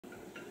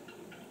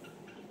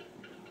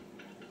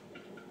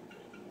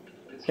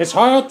It's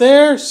hot out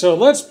there, so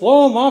let's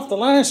blow them off the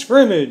line of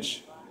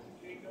scrimmage.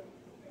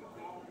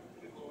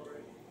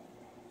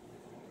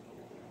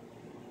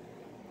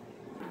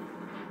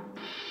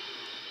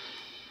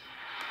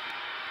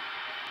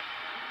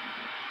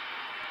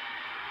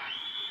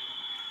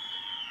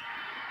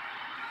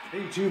 Hey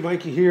YouTube,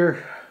 Mikey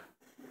here.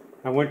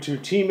 I went to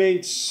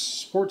Teammates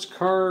Sports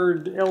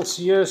Card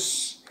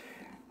LCS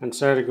and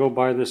decided to go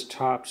buy this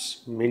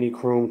Topps Mini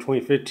Chrome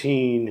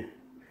 2015.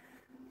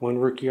 One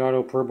rookie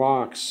auto per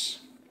box.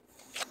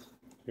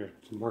 Here,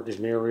 Marcus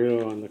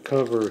Mariota on the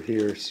cover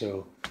here,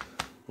 so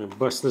I'm gonna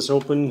bust this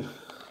open.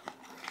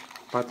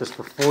 Bought this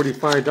for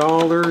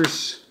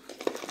 $45.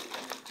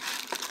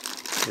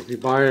 If you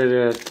buy it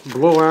at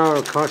Blowout,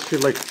 it'll cost you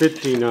like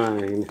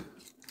 $59.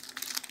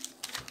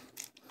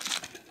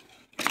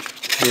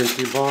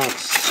 Empty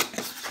box.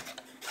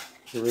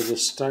 Here is the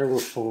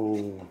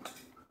styrofoam.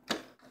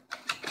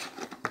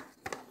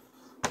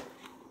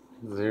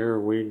 There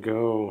we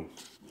go.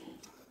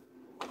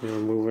 We'll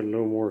move it a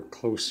little more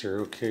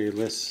closer. Okay,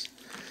 this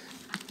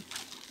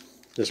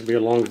will be a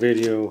long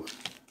video.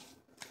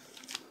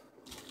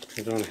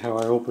 On how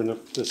I open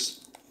up these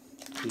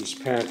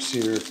packs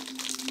here.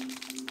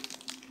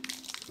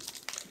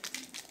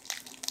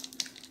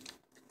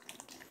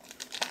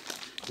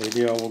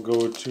 Maybe I will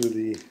go to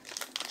the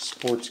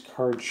sports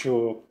card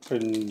show up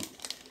in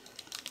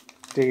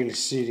Daly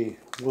City.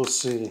 We'll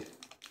see.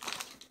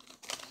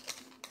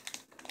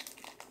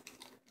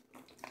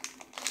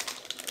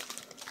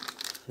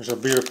 There's a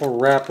beautiful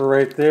wrapper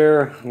right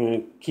there. I'm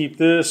going to keep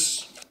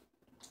this.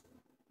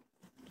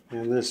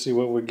 And let's see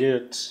what we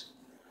get.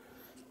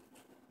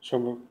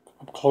 So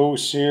up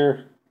close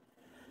here.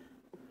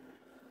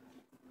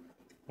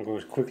 I'll go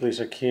as quickly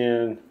as I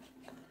can.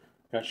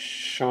 Got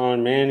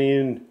Sean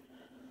Mannion.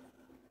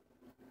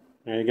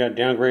 And he got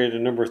downgraded to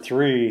number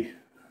 3.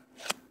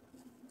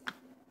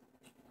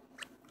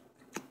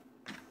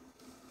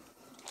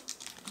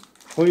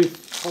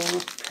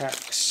 $24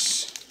 packs.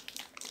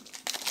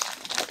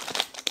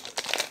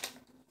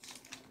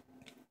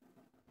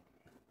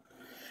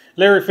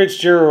 Larry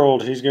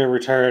Fitzgerald, he's going to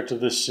retire after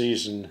this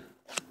season.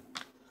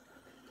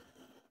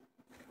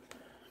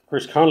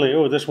 Chris Conley,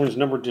 oh, this one's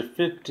numbered to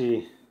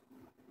 50.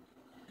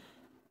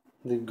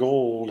 The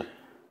gold,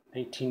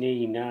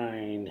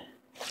 1989.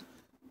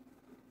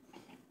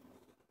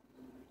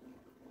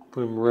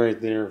 Put him right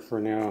there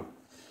for now.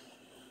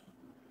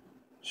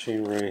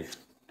 Shane Ray.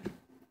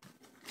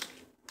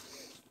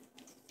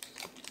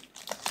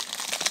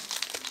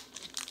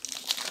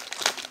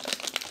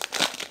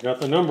 Got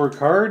the number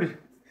card.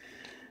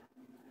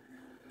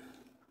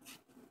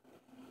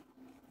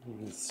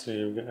 Let's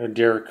see, we've got a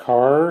Derek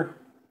Carr.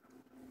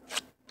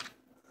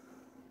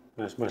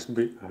 This must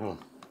be, oh.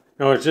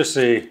 No, it's just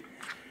a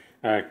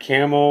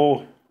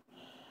camo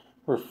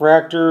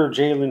refractor,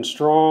 Jalen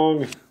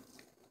Strong.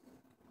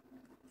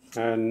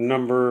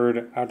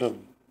 Numbered out of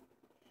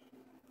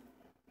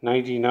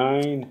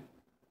 99.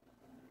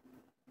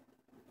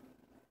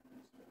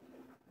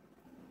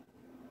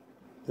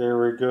 There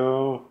we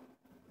go.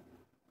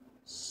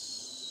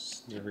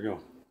 There we go.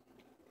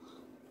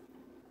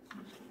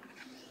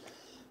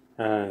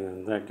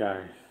 And that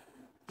guy.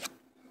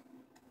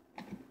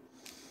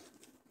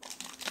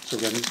 So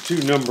we got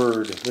 2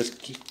 numbered. Let's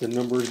keep the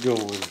numbers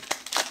going.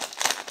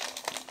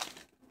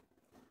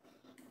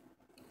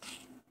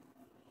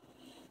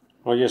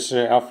 Oh yes,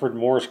 Alfred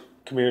Morris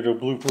committed a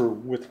blooper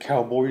with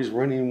Cowboys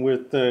running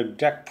with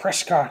Dak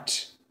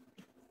Prescott.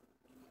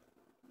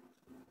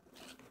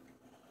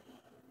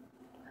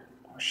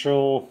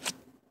 Marshall,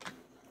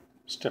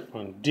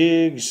 Stephon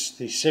Diggs,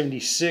 the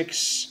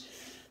 76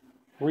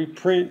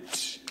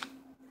 reprint.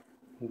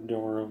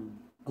 Dora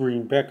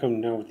Green Beckham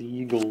now with the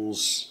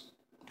Eagles.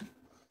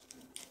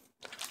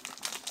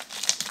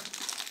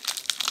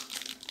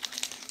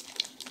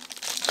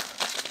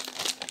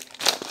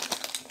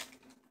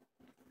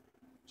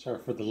 Sorry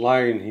for the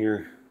line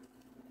here.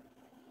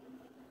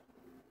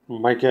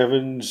 Mike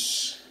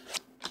Evans.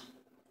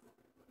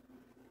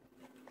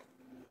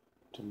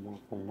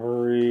 DeMarco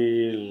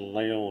Murray.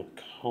 Lyle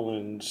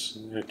Collins.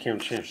 Cam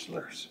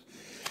Chancellors.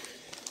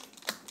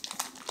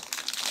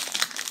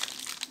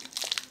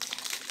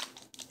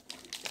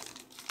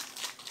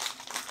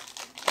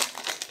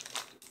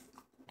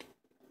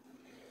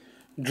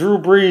 Drew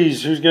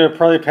Brees, who's going to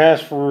probably pass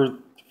for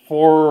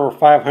 400 or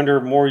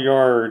 500 more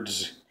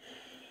yards.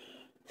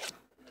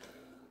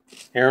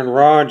 Aaron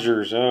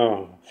Rodgers,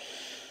 oh,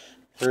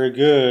 very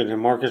good.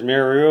 And Marcus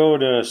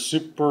Mariota,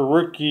 super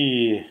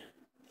rookie.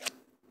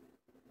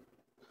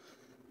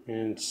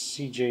 And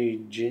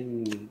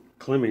CJ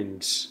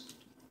Clemens.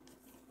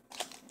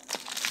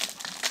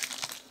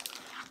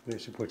 I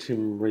should put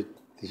him right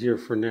here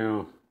for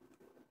now.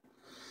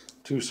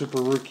 2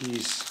 super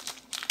rookies.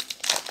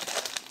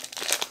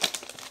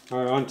 All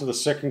right, on to the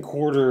second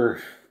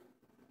quarter.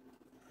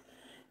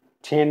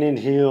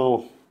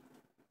 Tannenhill.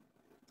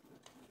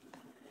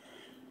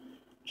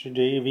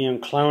 Jadeveon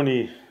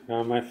Clowney.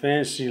 My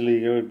fantasy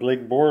league with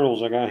Blake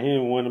Bortles. I got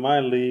him in one of my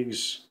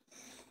leagues.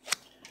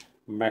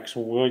 Max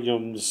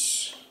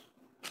Williams.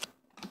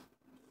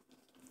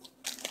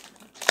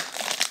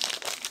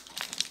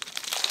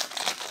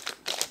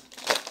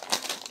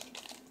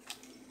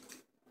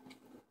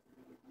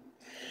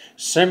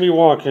 Sammy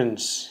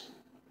Watkins.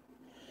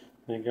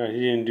 That guy, he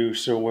didn't do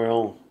so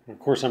well. Of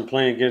course, I'm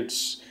playing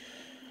against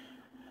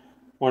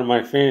one of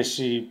my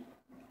fantasy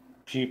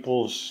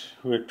peoples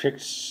who had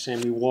picked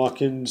Sammy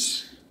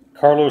Watkins.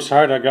 Carlos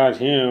Hyde, I got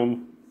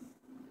him.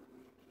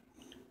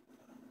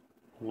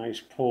 Nice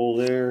pull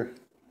there.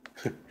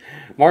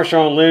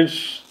 Marshawn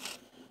Lynch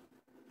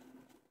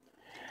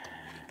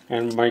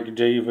and Mike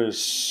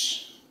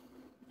Davis.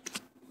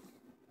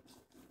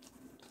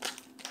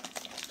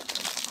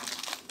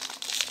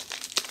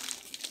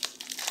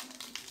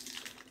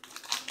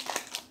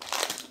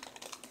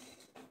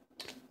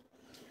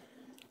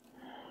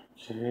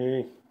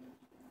 Okay.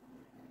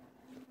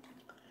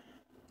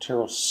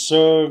 Terrell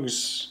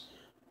Suggs.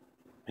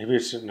 Maybe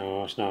it's,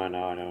 no, it's not,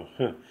 no.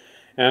 And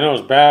I know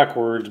it's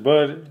backwards,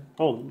 but,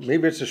 oh,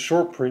 maybe it's a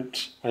short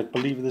print. I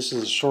believe this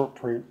is a short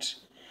print,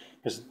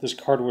 because this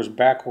card was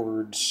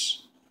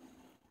backwards.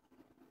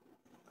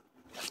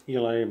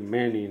 Eli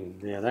Manning.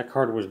 Yeah, that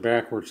card was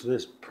backwards, so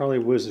this probably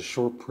was a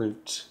short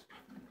print.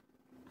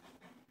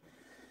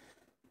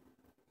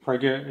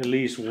 Probably get at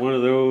least one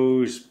of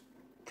those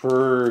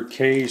per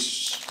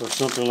case or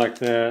something like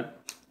that.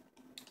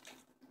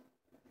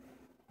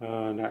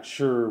 Not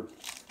sure.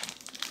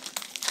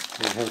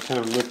 I have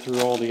time to look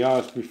through all the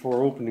odds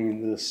before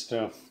opening this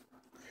stuff.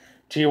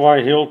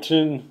 T.Y.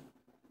 Hilton,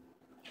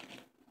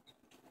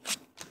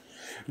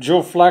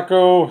 Joe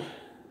Flacco,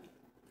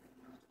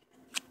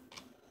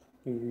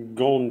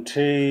 Golden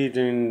Tate,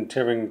 and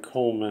Tevin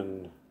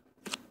Coleman.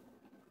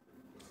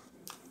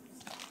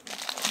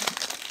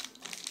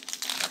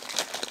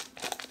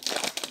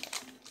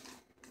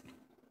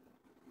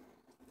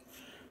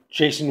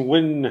 Jason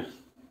Witten,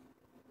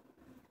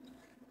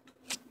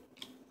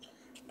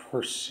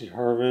 Percy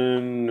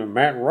Harvin,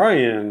 Matt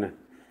Ryan.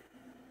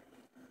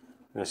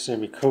 That's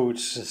Sammy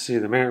Coates. Let's see,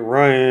 the Matt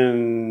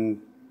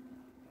Ryan,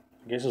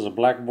 I guess is a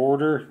black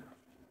border.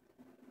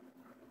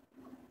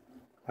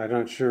 I'm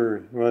not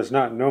sure. Well, it's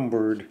not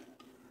numbered.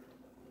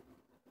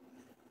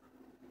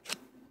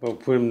 I'll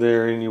put him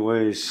there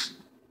anyways.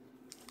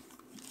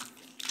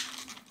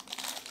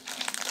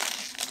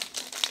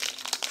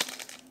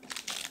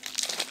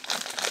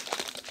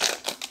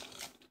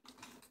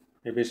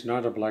 Maybe it's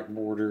not a black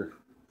border.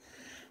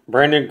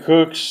 Brandon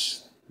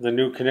Cooks, the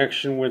new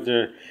connection with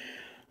the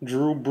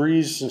Drew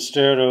Brees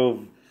instead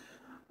of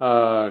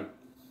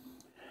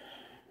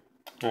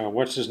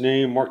what's his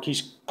name?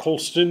 Marquise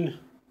Colston.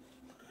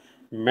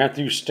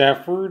 Matthew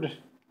Stafford.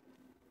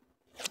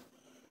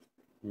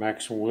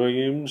 Max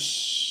Williams,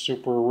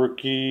 super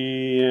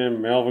rookie, and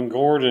Melvin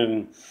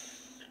Gordon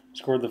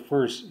scored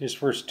his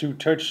first 2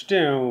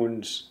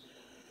 touchdowns.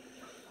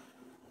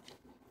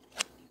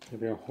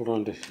 Maybe I'll hold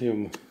on to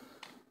him.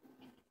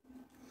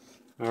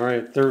 All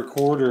right, third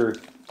quarter.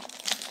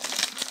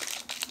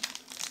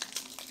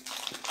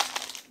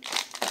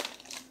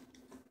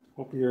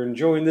 Hope you're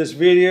enjoying this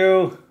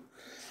video.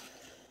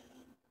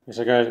 Guess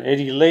I got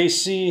Eddie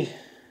Lacy.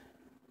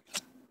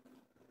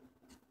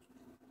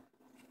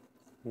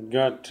 We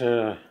got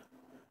that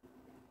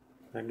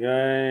guy,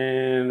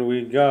 and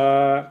we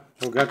got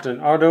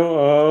an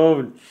auto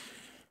of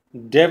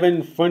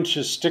Devin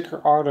Funchess,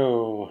 sticker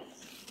auto,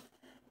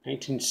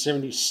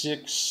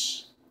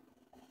 1976.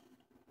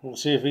 We'll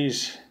see if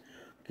he's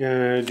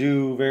gonna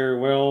do very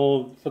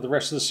well for the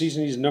rest of the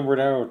season. He's numbered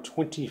out of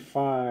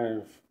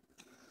 25,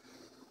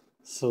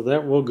 so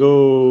that will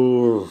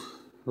go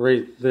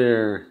right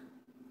there.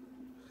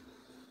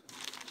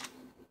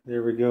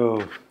 There we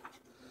go.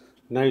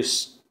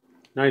 Nice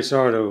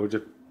auto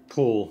to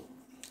pull.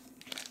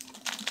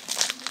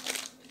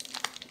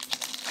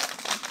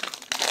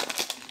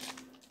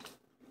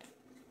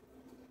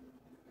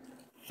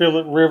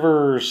 Phillip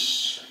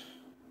Rivers.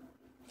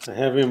 I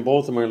have him in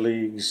both of my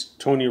leagues.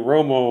 Tony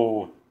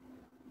Romo.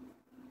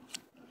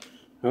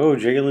 Oh,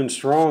 Jalen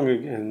Strong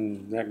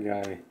and that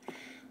guy.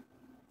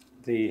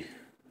 The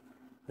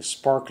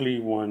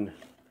sparkly one.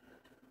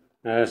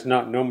 It's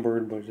not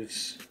numbered, but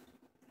it's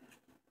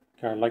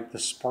kind of like the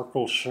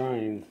sparkle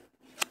shine.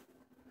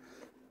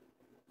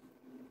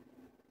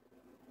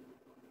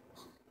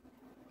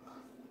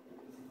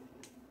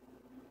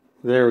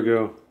 There we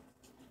go.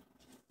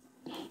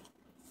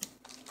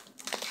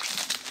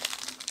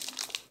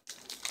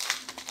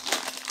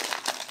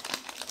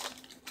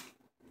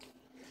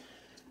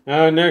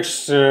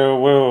 Next,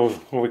 well,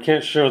 we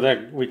can't show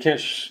that. We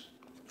can't.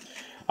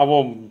 I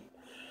will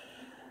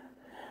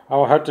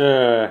have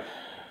to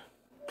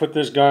put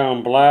this guy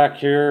on black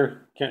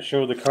here. Can't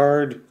show the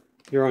card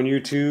here on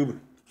YouTube.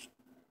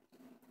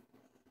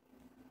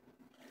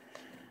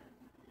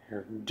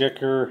 Here,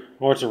 Dicker.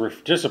 Oh, it's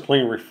just a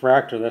plain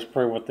refractor. That's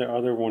probably what the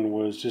other one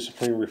was. Just a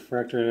plain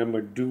refractor and a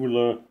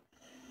medulla.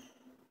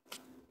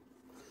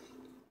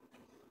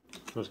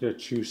 I was gonna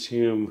choose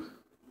him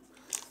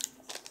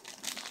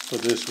for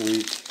this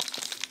week.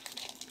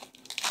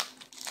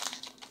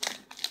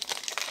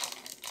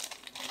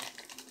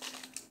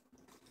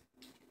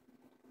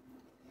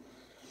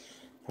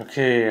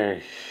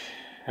 Okay,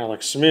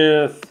 Alex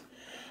Smith,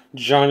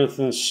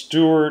 Jonathan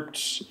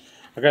Stewart.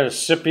 I got a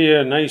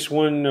Sepia, nice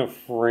one of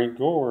Frank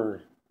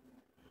Gore.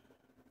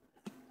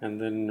 And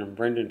then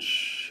Brendan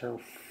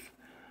Scherf.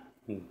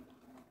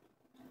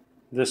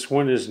 This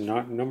one is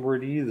not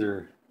numbered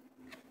either.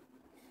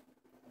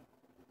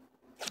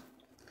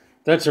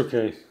 That's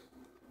okay.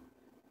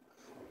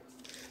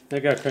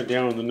 They got cut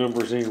down on the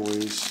numbers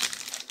anyways.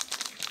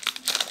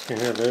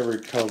 Can't have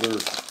every color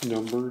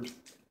numbered.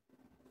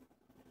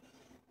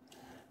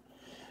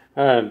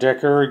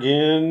 Decker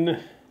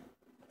again.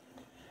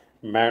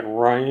 Matt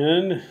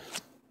Ryan.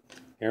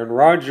 Aaron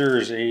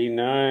Rodgers,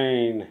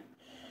 89.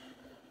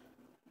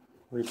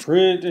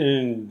 Reprint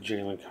and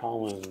Jalen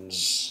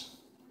Collins.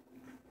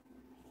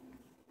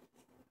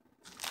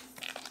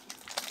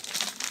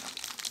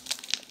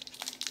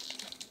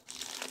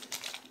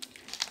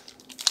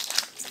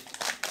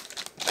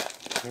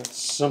 Got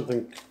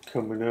something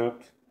coming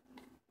up.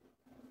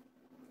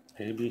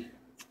 Maybe.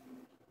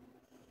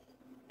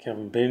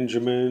 Kevin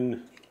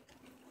Benjamin.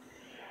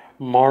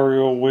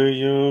 Mario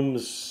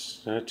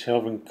Williams.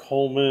 Telvin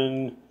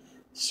Coleman.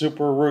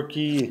 Super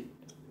rookie.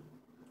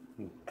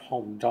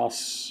 Paul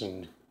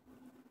Dawson.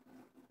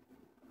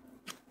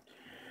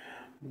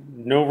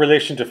 No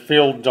relation to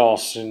Phil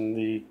Dawson,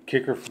 the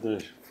kicker for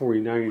the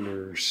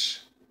 49ers.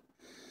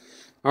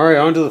 All right,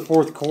 on to the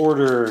fourth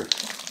quarter.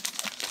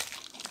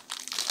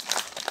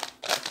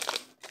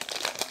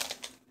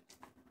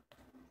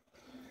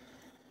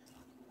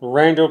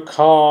 Randall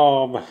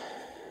Cobb.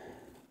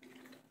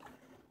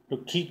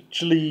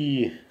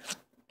 Kuechly.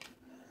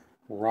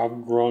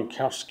 Rob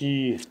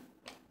Gronkowski.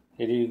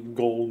 Eddie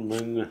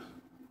Goldman.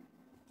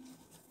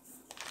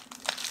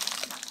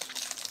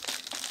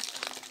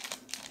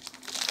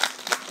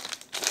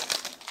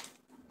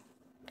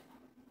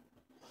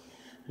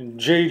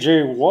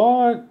 J.J.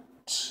 Watt.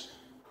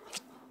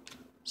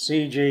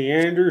 C.J.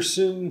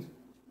 Anderson.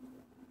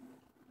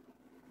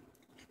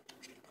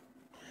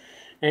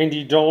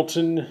 Andy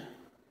Dalton.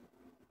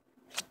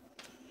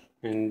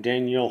 And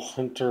Daniel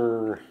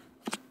Hunter.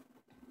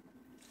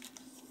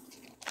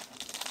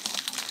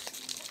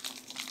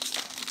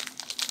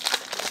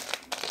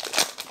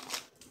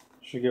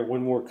 Should get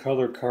one more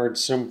color card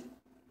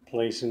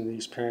someplace in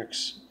these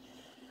packs.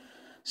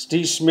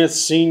 Steve Smith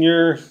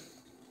Sr.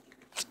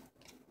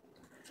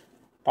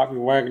 Bobby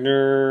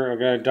Wagner. I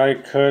got a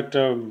die cut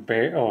of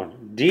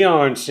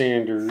Deion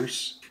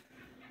Sanders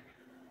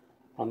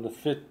on the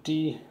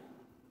 50.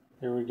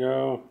 There we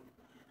go.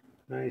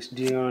 Nice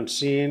Deion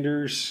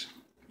Sanders.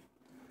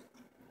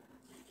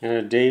 And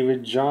a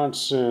David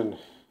Johnson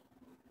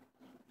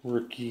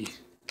rookie.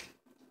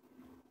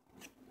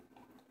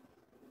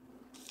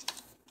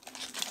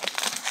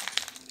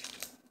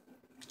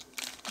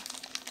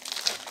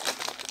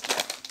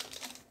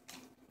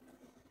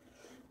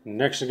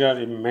 Next I got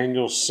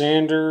Emmanuel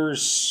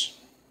Sanders.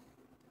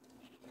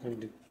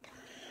 And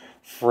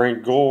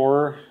Frank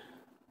Gore.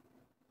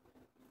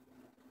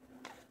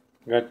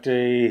 Got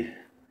a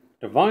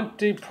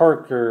Devontae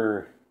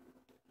Parker.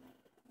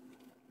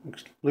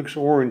 Looks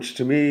orange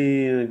to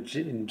me.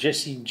 And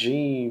Jesse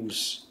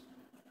James.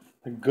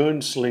 A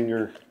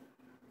gunslinger.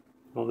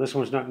 Well, this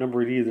one's not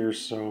numbered either,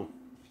 so.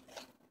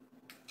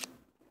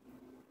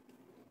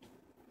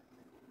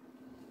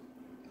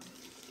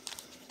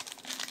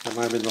 That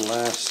might have been the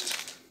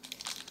last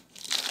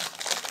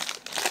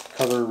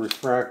color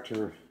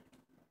refractor.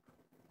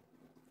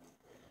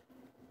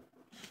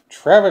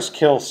 Travis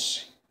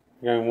Kelce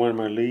got in one of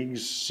my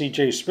leagues.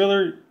 CJ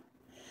Spiller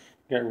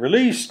got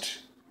released.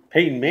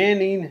 Peyton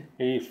Manning,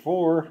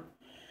 84.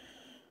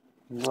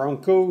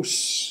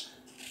 Broncos.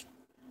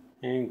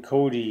 And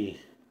Cody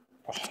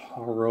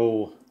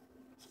Haro.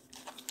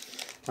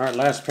 Alright,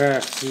 last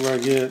pack. See what I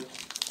get.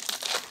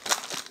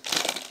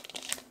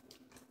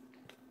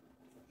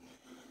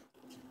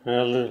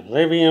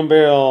 Le'Veon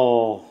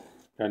Bell.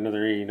 Got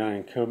another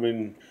 89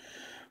 coming.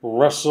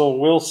 Russell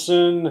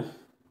Wilson.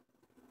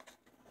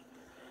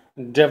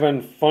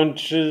 Devin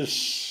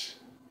Funchess.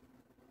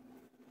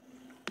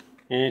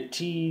 And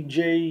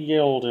TJ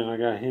Yeldon. I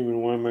got him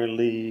in one of my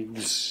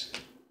leagues.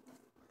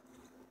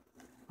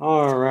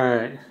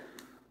 Alright.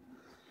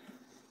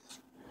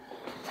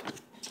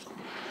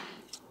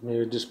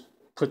 Maybe just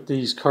put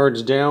these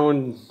cards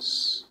down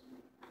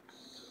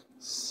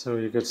so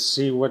you could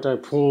see what I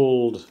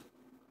pulled.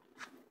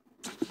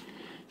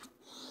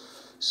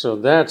 So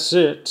that's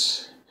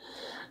it.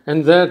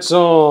 And that's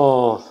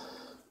all.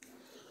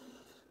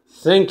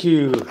 Thank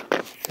you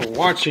for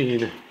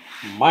watching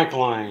Mike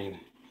Line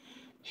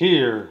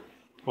here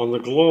on the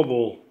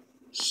Global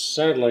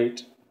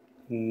Satellite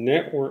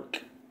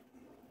Network.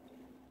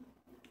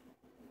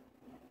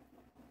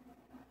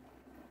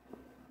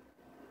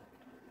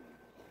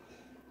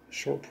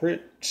 Short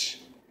print.